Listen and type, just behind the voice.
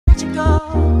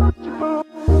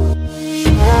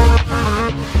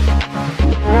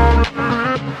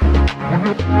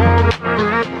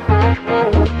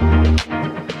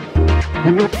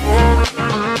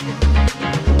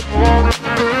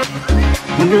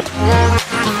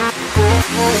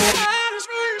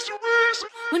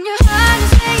When your heart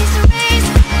is racing,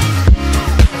 racing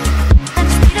at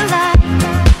the speed of light.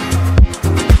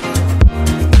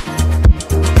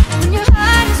 When your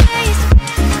heart is racing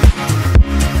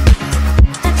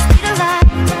at the speed of light.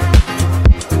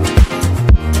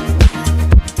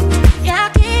 Yeah,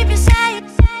 I'll keep you safe.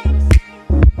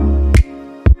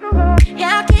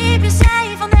 Yeah, I'll keep you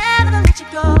safe. I'll never let you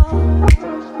go.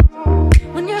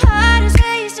 When your heart is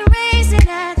racing, racing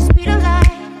at the speed of light.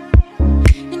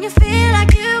 And you feel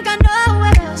like you got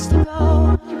nowhere else to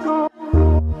go.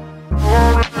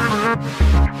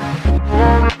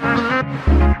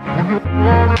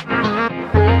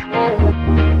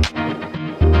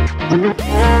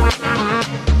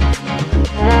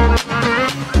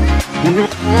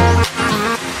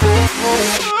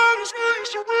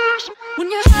 When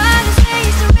your heart is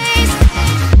racing, racing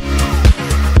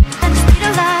at the speed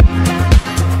of light.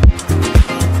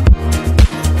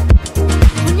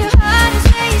 When your heart is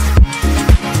racing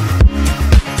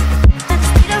at the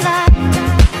speed of light.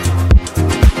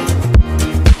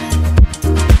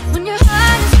 When your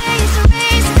heart is racing,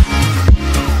 racing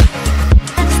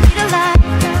at the speed of light.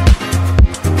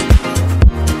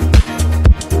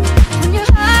 When your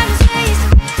heart is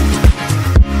racing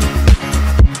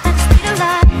at the speed of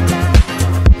light.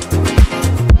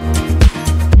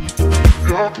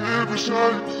 I'll keep you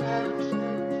safe.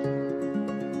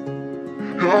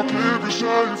 I'll keep you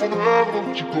safe, I'll never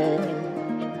let you go.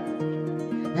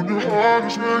 When your heart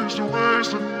is racing,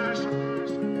 racing,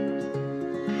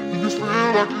 and you feel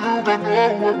like you got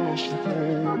nowhere else to go.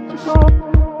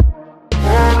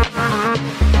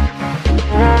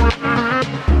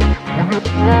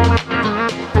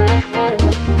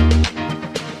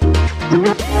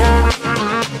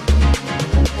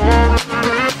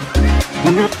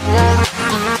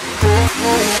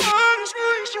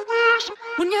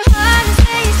 When your heart is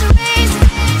racing, racing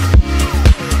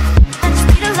at the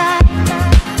speed of light.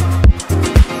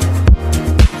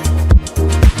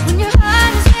 When your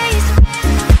heart is racing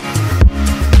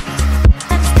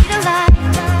at the speed of light.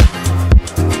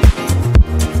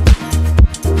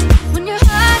 When your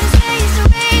heart is racing,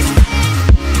 racing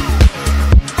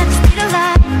at the speed of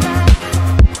light.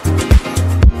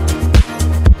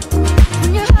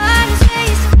 When your heart is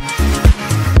racing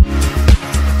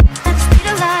at the speed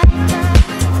of light.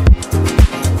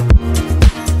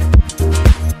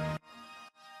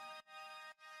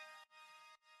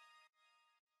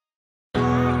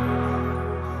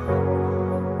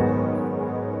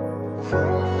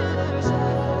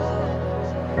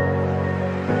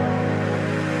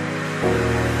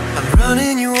 I'm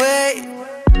running your way,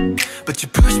 but you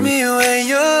push me away.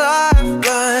 Your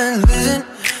lifeline,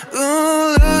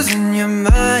 losing your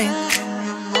mind.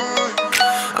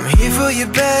 I'm here for you,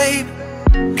 babe.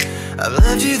 I've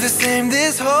loved you the same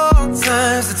this whole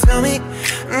time. So tell me,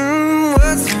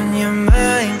 what's on your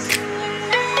mind?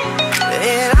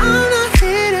 And I'm not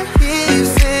here to hear you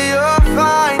say you're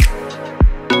fine.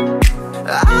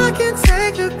 I can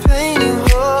take the pain you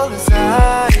hold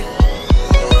inside.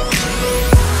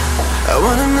 I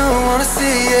wanna know, wanna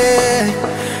see it.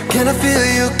 Can I feel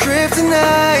your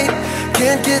kryptonite?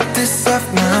 Can't get this off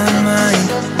my mind.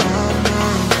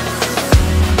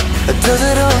 Does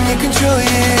it only control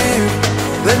you?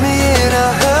 Let me in,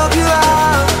 I'll help you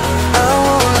out. I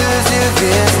won't lose you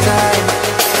this time.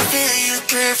 I feel your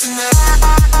kryptonite.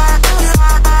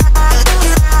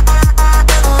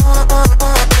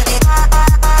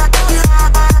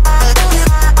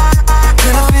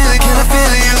 Can I feel it? Can I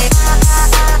feel you?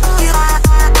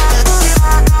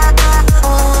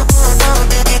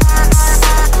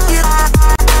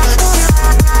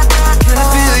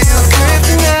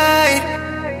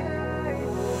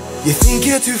 You think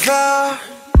you're too far,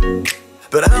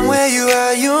 but I'm where you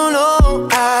are, you know.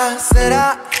 I said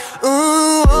I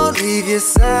won't leave your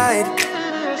side.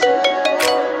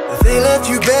 They left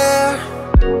you bare,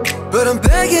 but I'm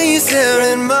begging you,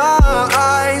 stare in my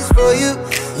eyes. For you,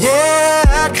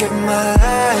 yeah, I'd give my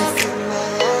life.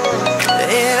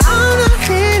 And I'm not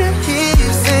here to hear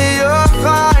you say you're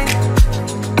fine.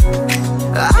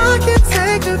 I can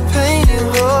take the pain you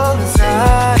hold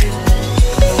inside.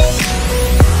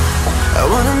 I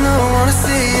wanna know, wanna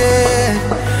see it.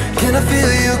 Can I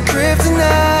feel your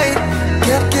kryptonite?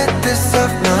 Can't get this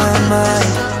off my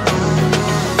mind.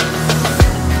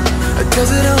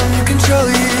 Does it only control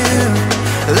you?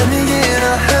 Let me in,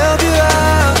 I'll help you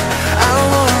out. I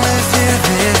won't lose you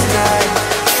this time.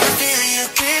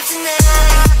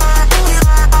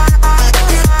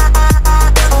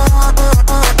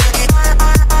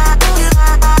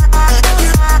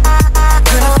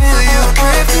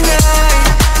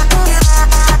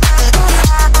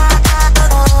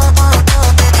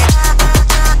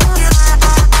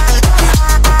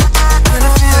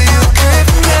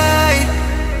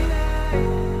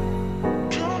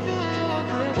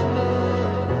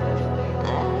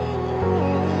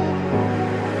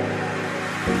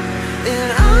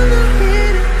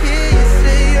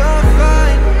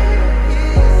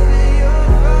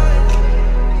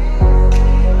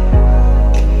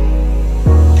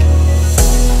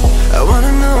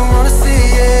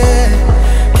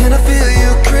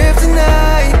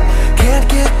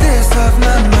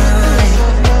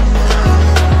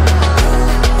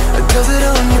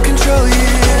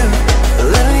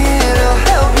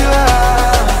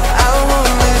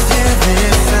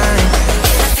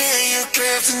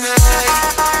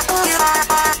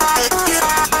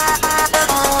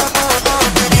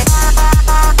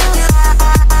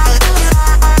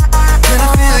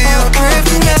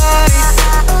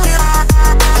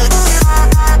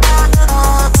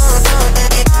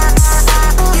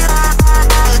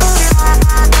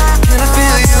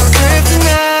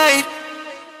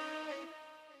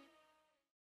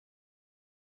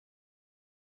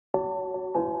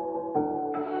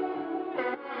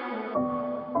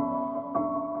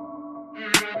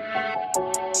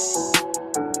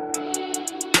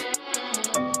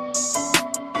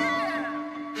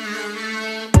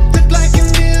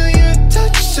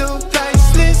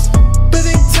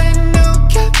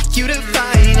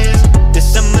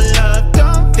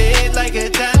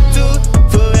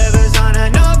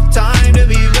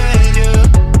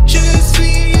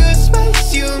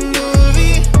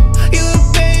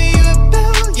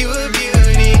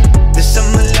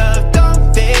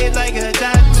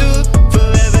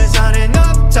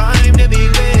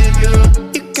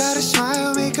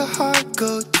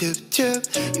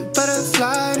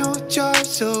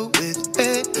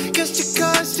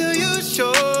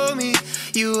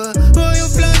 Oh, your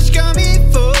flush got me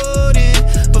folding.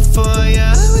 Before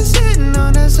I was sitting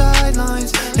on the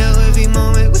sidelines. Now every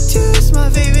moment with you is my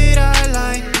favorite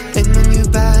highlight. And when you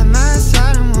by my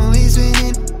side, I'm always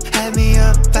winning. Had me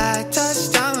up by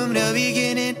touchdown from the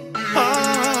beginning.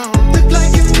 Oh, look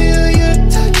like a million,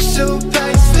 touch so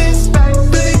priceless.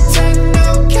 Bullet time,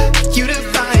 no cap, you the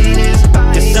finest.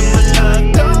 Cause my love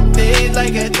don't fade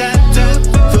like a tattoo.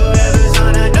 Forever's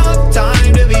on enough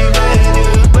time to be with you.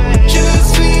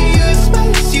 Just sweet, you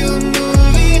spice, you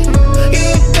movie. You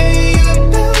pay, you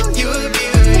pill, you a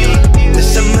beauty.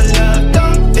 Cause my love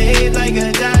don't fade like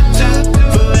a tattoo.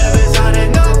 Forever's on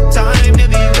enough time to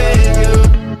be with you.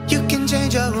 You can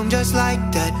change your room just like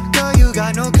that. Girl, you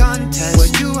got no contest.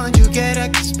 What you want, you get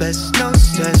express, no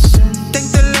stress.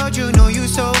 Thank the Lord, you know you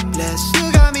so blessed.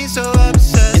 You got me so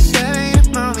obsessed. There ain't a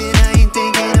moment I ain't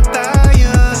thinking about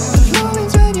you. The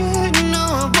moments when you're hitting, no,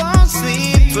 I won't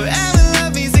sleep. Forever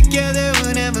love me together,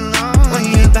 whenever long. When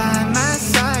you're by my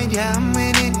side, yeah, I'm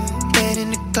winning. Head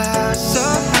in the clouds, so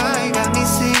high, got me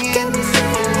singing.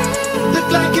 Look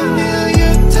like a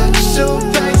million, touch so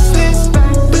priceless.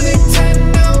 Bullet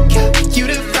time, no cap, you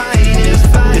the finest.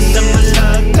 Cause my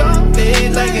love don't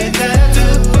fade like a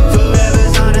tattoo.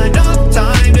 Forever's on enough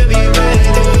time to be with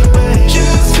you.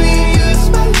 Just sweet, you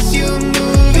spice, you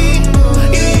movie.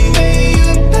 You pay,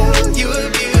 you pill, you a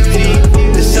beauty.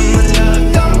 Cause my love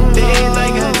don't fade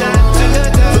like a tattoo.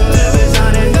 Forever's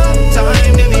on enough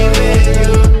time to be with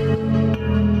you.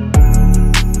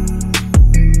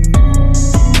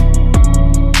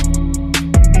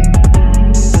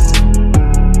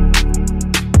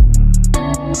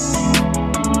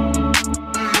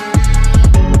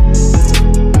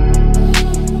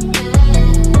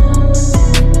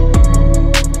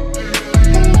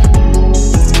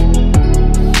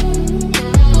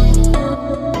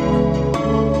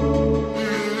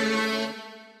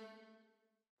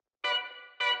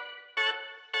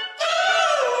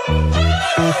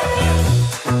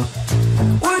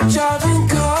 We're driving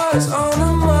cars on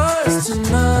a Mars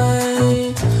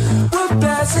tonight. We're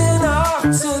blasting off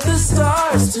to the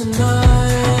stars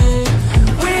tonight.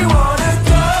 We wanna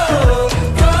go,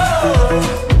 go.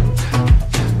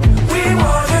 We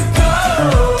wanna go,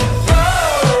 go.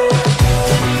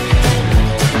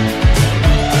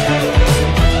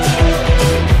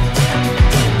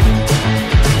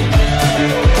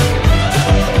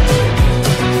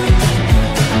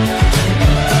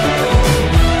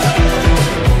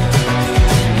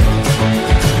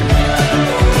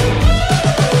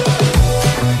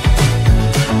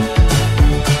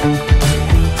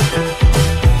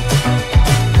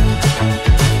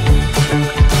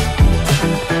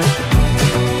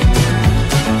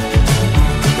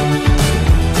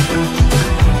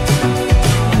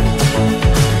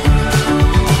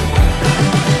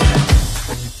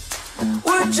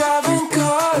 We're driving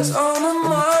cars on a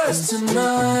Mars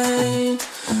tonight.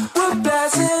 We're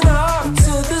blasting off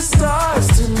to the stars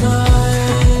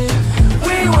tonight.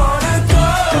 We wanna go,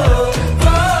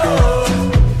 go.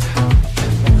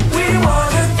 We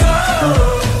wanna go,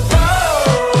 go.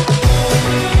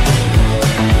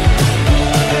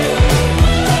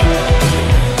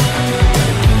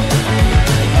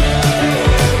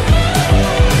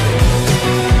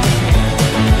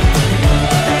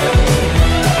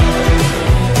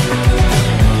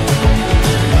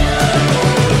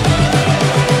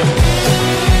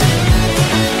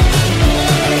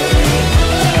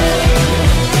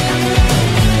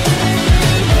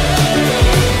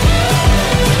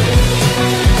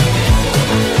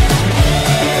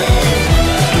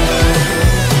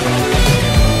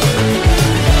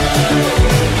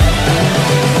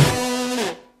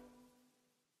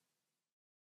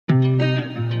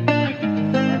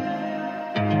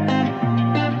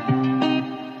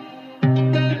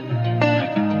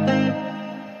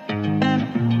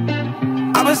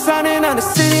 I've been shining on the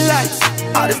city lights.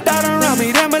 All this doubt around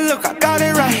me, damn it, look, I got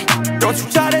it right. Don't you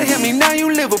try to hit me, now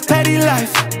you live a petty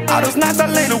life. All those nights I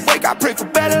laid awake, I pray for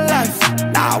better life.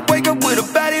 Now I wake up with a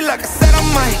baddie like I said I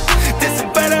might. This a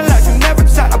better life, you never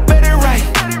tried, I bet it right.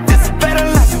 This a better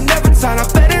life, you never tried, I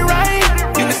bet it right.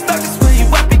 You been stuck just where you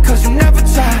at because you never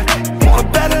tried. Want a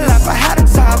better life, I had to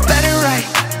try, I bet it right.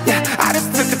 Yeah, I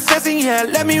just took a chance and yeah,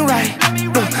 let me write.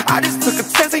 Look, I just took a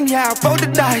chance and yeah, I rolled the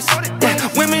dice. Yeah,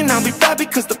 women, I'll be bad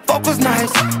because the fuck was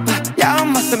nice. Yeah, I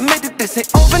must admit that this ain't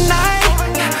overnight.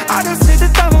 I done see the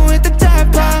devil with the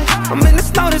jackpot. I'm in the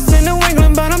snow, this in New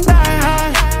England, but I'm dying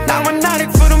high. Now I'm not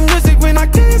it for the music when I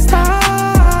can't stop.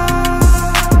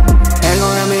 Ain't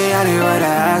gon' let me anywhere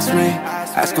to ask me.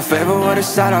 Ask a favor or a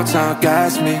shout out, trying to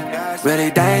gas me. Really,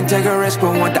 they ain't take a risk,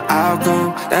 but want the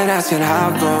outcome. Then asking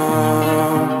how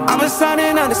come. I've been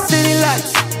shining on the city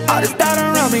lights. All this doubt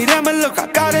around me, then but look, I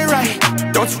got it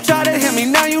right. Don't you try to hit me,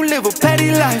 now you live a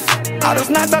petty life. All those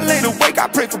nights I lay awake, I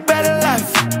pray for better life.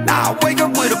 Now I wake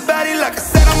up with a baddie like I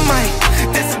said I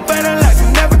might. This is better life,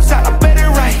 you never tried, I bet it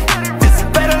right. This is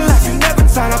better life, you never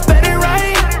tried, I bet it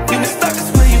right. You been stuck is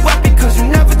where you at because you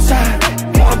never tried.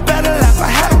 Want a better life, I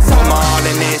had a time. Put my all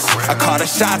in this, I call the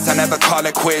shots, I never call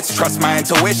it quits. Trust my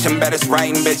intuition, bet it's right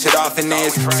and bitch it often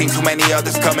is. Seen too many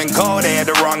others come and go, they had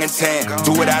the wrong intent.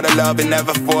 Do it out of love and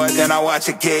never for it, then I watch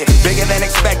it get bigger than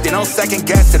expected, don't second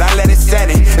guess it, I let it set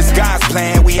in. It's God's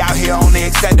plan, we out here only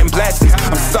accepting blessings.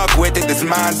 I'm stuck with it, this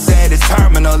mindset is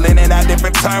terminal. In and out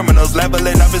different terminals,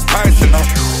 leveling up is personal.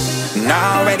 And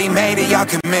I already made it, y'all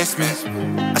can miss me.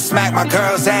 I smack my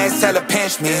girl's ass, tell her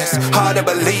pinch me. It's hard to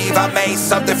believe I made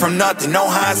something from nothing. No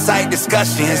hindsight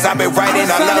discussions, I've been writing,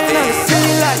 I love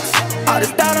it. All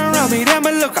this doubt around me, then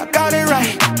but look, I got it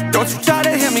right. Don't you try to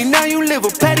hit me, now you live a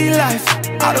petty life.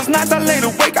 All those nights I lay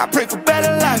awake, I pray for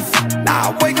better life.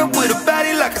 Now I wake up with a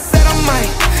baddie